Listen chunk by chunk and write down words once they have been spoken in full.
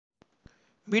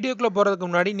வீடியோக்குள்ள போறதுக்கு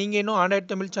முன்னாடி நீங்க இன்னும்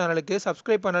ஆண்ட்ராய்ட் தமிழ் சேனலுக்கு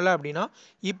சப்ஸ்கிரைப் பண்ணல அப்படின்னா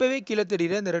இப்பவே கீழே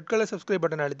தெரியுற இந்த ரெட் கலர் சப்ஸ்கிரைப்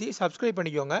பட்டன் அழுத்தி சப்ஸ்கிரைப்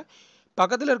பண்ணிக்கோங்க.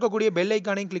 பக்கத்துல இருக்கக்கூடிய பெல்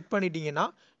ஐகானையும் கிளிக் பண்ணிட்டீங்கன்னா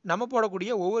நம்ம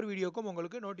போடக்கூடிய ஒவ்வொரு வீடியோக்கும்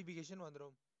உங்களுக்கு நோட்டிஃபிகேஷன்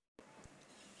வந்துடும்.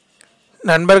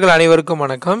 நண்பர்கள் அனைவருக்கும்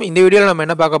வணக்கம். இந்த வீடியோவில் நம்ம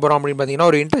என்ன பார்க்க போகிறோம் அப்படின்னு பார்த்தீங்கன்னா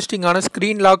ஒரு இன்ட்ரெஸ்டிங்கான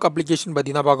ஸ்க்ரீன் லாக் அப்ளிகேஷன்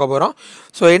பற்றி தான் பார்க்க போகிறோம்.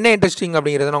 ஸோ என்ன இன்ட்ரெஸ்டிங்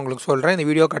அப்படிங்கிறத நான் உங்களுக்கு சொல்கிறேன். இந்த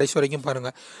வீடியோ கடைசி வரைக்கும்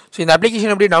பாருங்கள். ஸோ இந்த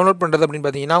அப்ளிகேஷன் எப்படி டவுன்லோட் பண்ணுறது அப்படின்னு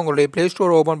பார்த்தீங்கன்னா உங்களுடைய ப்ளே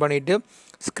ஸ்டோர் ஓப்பன் பண்ணிவிட்டு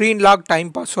ஸ்க்ரீன் லாக் டைம்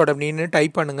பாஸ்வேர்டு அப்படின்னு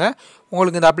டைப் பண்ணுங்கள்.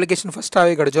 உங்களுக்கு இந்த அப்ளிகேஷன்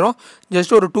ஃபஸ்ட்டாகவே கிடச்சிரும்.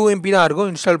 ஜஸ்ட் ஒரு 2 MB தான்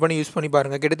இருக்கும். இன்ஸ்டால் பண்ணி யூஸ் பண்ணி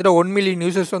பாருங்கள். கிட்டத்தட்ட 1 மில்லியன்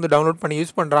யூசர்ஸ் வந்து டவுன்லோட் பண்ணி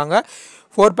யூஸ் பண்ணுறாங்க.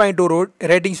 4.2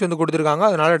 ரேட்டிங்ஸ் வந்து கொடுத்துருக்காங்க.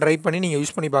 அதனால் ட்ரை பண்ணி நீங்கள்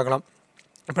யூஸ் பண்ணி பார்க்கலாம்.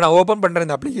 இப்போ நான் ஓப்பன் பண்ணுற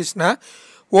இந்த அப்ளிகேஷனை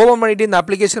ஓப்பன் பண்ணிவிட்டு இந்த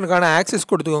அப்ளிகேஷனுக்கான ஆக்சஸ்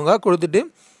கொடுத்துக்கோங்க. கொடுத்துட்டு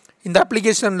இந்த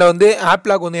அப்ளிகேஷனில் வந்து ஆப்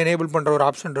லாக் வந்து எனேபிள் பண்ணுற ஒரு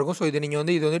ஆப்ஷன் இருக்கும். ஸோ இது நீங்கள்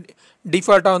வந்து இது வந்து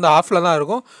டிஃபால்ட்டாக வந்து ஆஃபில் தான்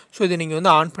இருக்கும். ஸோ இது நீங்கள்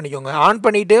வந்து ஆன் பண்ணிக்கோங்க. ஆன்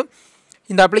பண்ணிவிட்டு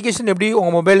இந்த அப்ளிகேஷன் எப்படி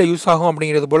உங்கள் மொபைலில் யூஸ் ஆகும்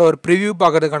அப்படிங்கிறது போல் ஒரு ப்ரிவ்யூ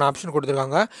பார்க்கறதுக்கான ஆப்ஷன்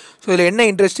கொடுத்துருக்காங்க. ஸோ இதில் என்ன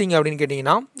இன்ட்ரெஸ்டிங் அப்படின்னு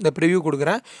கேட்டிங்கன்னா இந்த ப்ரிவ்யூ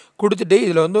கொடுக்குறேன். கொடுத்துட்டு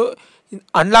இதில் வந்து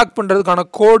அன்லாக் பண்ணுறதுக்கான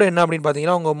கோடு என்ன அப்படின்னு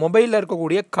பார்த்தீங்கன்னா உங்கள் மொபைலில்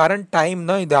இருக்கக்கூடிய கரண்ட் டைம்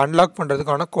தான் இது அன்லாக்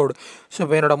பண்ணுறதுக்கான கோடு. ஸோ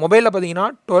இப்போ என்னோடய மொபைலில் பார்த்தீங்கன்னா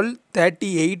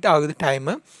 12:38 ஆகுது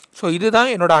டைமு. ஸோ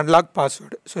இதுதான் என்னோடய அன்லாக்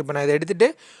பாஸ்வேர்டு. ஸோ இப்போ நான் இதை எடுத்துகிட்டு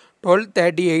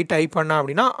 12:38 டைப் பண்ணேன்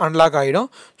அப்படின்னா அன்லாக் ஆகிடும்.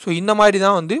 ஸோ இந்த மாதிரி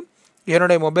தான் வந்து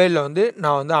என்னுடைய மொபைலில் வந்து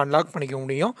நான் வந்து அன்லாக் பண்ணிக்க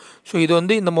முடியும். ஸோ இது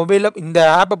வந்து இந்த மொபைலில் இந்த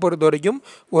ஆப்பை பொறுத்த வரைக்கும்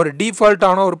ஒரு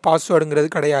டிஃபால்ட்டான ஒரு பாஸ்வேர்டுங்கிறது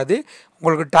கிடையாது.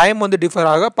 உங்களுக்கு டைம் வந்து டிஃபர்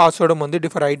ஆக பாஸ்வேர்டும் வந்து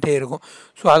டிஃபர் ஆகிட்டே இருக்கும்.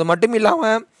 ஸோ அது மட்டும்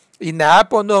இல்லாமல் இந்த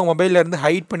ஆப் வந்து உங்கள் மொபைலிலேருந்து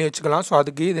ஹைட் பண்ணி வச்சுக்கலாம். ஸோ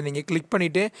அதுக்கு இதை நீங்கள் கிளிக்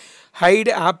பண்ணிவிட்டு ஹைட்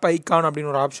ஆப் ஐக்கான்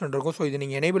அப்படின்னு ஒரு ஆப்ஷன் இருக்கும். ஸோ இதை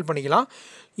நீங்கள் எனேபிள் பண்ணிக்கலாம்.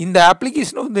 இந்த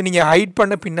அப்ளிகேஷனை வந்து நீங்கள் ஹைட்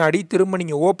பண்ண பின்னாடி திரும்ப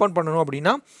நீங்கள் ஓப்பன் பண்ணணும்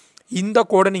அப்படின்னா இந்த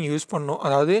கோடை நீங்கள் யூஸ் பண்ணணும்.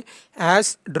 அதாவது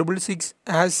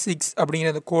 #666#6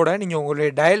 அப்படிங்கிற அந்த கோடை நீங்கள்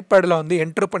உங்களுடைய டயல் பேடில் வந்து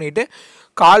என்ட்ரு பண்ணிவிட்டு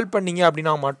கால் பண்ணிங்க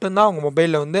அப்படின்னா மட்டும்தான் உங்கள்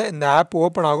மொபைலில் வந்து இந்த ஆப்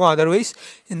ஓப்பன் ஆகும். அதர்வைஸ்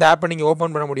இந்த ஆப்பை நீங்கள்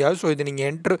ஓப்பன் பண்ண முடியாது. ஸோ இதை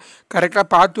நீங்கள் கரெக்டாக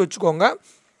பார்த்து வச்சுக்கோங்க.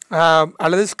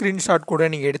 அல்லது ஸ்க்ரீன்ஷாட் கூட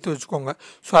நீங்கள் எடுத்து வச்சுக்கோங்க.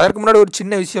 ஸோ அதற்கு முன்னாடி ஒரு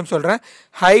சின்ன விஷயம் சொல்கிறேன்.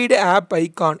 ஹைடு ஆப்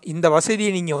ஐக்கான் இந்த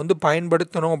வசதியை நீங்கள் வந்து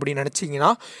பயன்படுத்தணும் அப்படின்னு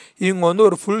நினச்சிங்கன்னா இவங்க வந்து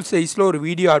ஒரு ஃபுல் சைஸில் ஒரு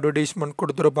வீடியோ அட்வர்டைஸ்மெண்ட்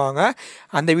கொடுத்துருப்பாங்க.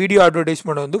 அந்த வீடியோ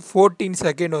அட்வர்டைஸ்மெண்ட் வந்து 14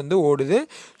 செகண்ட் வந்து ஓடுது.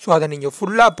 ஸோ அதை நீங்கள்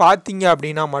ஃபுல்லாக பார்த்தீங்க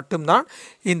அப்படின்னா மட்டும்தான்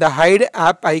இந்த ஹைடு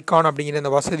ஆப் ஐக்கான் அப்படிங்கிற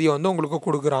இந்த வசதியை வந்து உங்களுக்கு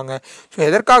கொடுக்குறாங்க. ஸோ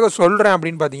எதற்காக சொல்கிறேன்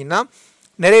அப்படின்னு பார்த்தீங்கன்னா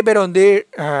நிறைய பேர் வந்து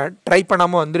ட்ரை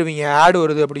பண்ணாமல் வந்துடுவீங்க ஆட்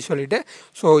வருது அப்படி சொல்லிவிட்டு.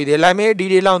 ஸோ இது எல்லாமே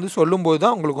டீட்டெயிலாக வந்து சொல்லும்போது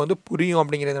தான் உங்களுக்கு வந்து புரியும்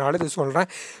அப்படிங்கிறதுனால இது சொல்கிறேன்.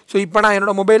 ஸோ இப்போ நான்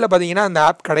என்னோடய மொபைலில் பார்த்தீங்கன்னா அந்த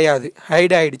ஆப் கிடையாது,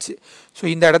 ஹைட் ஆகிடுச்சு. ஸோ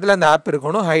இந்த இடத்துல அந்த ஆப்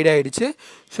இருக்கணும், ஹைட் ஆகிடுச்சு.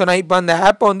 ஸோ நான் இப்போ அந்த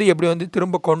ஆப்பை வந்து எப்படி வந்து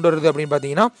திரும்ப கொண்டு வருது அப்படின்னு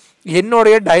பார்த்தீங்கன்னா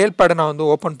என்னுடைய டயல் பேடை நான் வந்து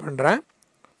ஓப்பன் பண்ணுறேன்.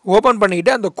 ஓப்பன்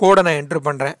பண்ணிவிட்டு அந்த கோடை நான் என்ட்ரு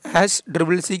பண்ணுறேன்.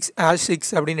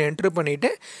 #666#6 அப்படின்னு என்ட்ரு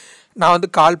பண்ணிவிட்டு நான் வந்து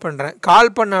கால் பண்ணுறேன்.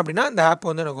 கால் பண்ணேன் அப்படின்னா அந்த ஆப்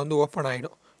வந்து எனக்கு வந்து ஓப்பன்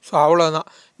ஆகிடும். ஸோ அவ்வளோதான்.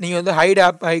 நீங்கள் வந்து ஹைட்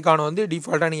ஆப் ஐக்கானை வந்து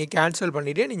டிஃபால்ட்டாக நீங்கள் கேன்சல்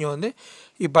பண்ணிவிட்டு நீங்கள் வந்து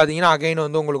இப்போ பார்த்தீங்கன்னா அகைன்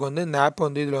வந்து உங்களுக்கு வந்து இந்த ஆப்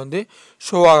வந்து இதில் வந்து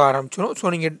ஷோ ஆக ஆரம்பிச்சிடும்.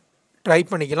 ஸோ நீங்கள் ட்ரை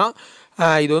பண்ணிக்கலாம்.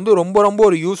 இது வந்து ரொம்ப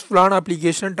ஒரு யூஸ்ஃபுல்லான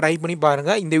அப்ளிகேஷன். ட்ரை பண்ணி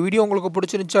பாருங்கள். இந்த வீடியோ உங்களுக்கு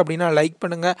பிடிச்சிருந்துச்சு அப்படின்னா லைக்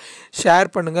பண்ணுங்கள்,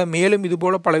 ஷேர் பண்ணுங்கள். மேலும்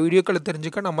இதுபோல் பல வீடியோக்களை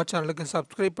தெரிஞ்சுக்க நம்ம சேனலுக்கு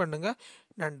சப்ஸ்கிரைப் பண்ணுங்கள்.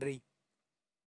 நன்றி.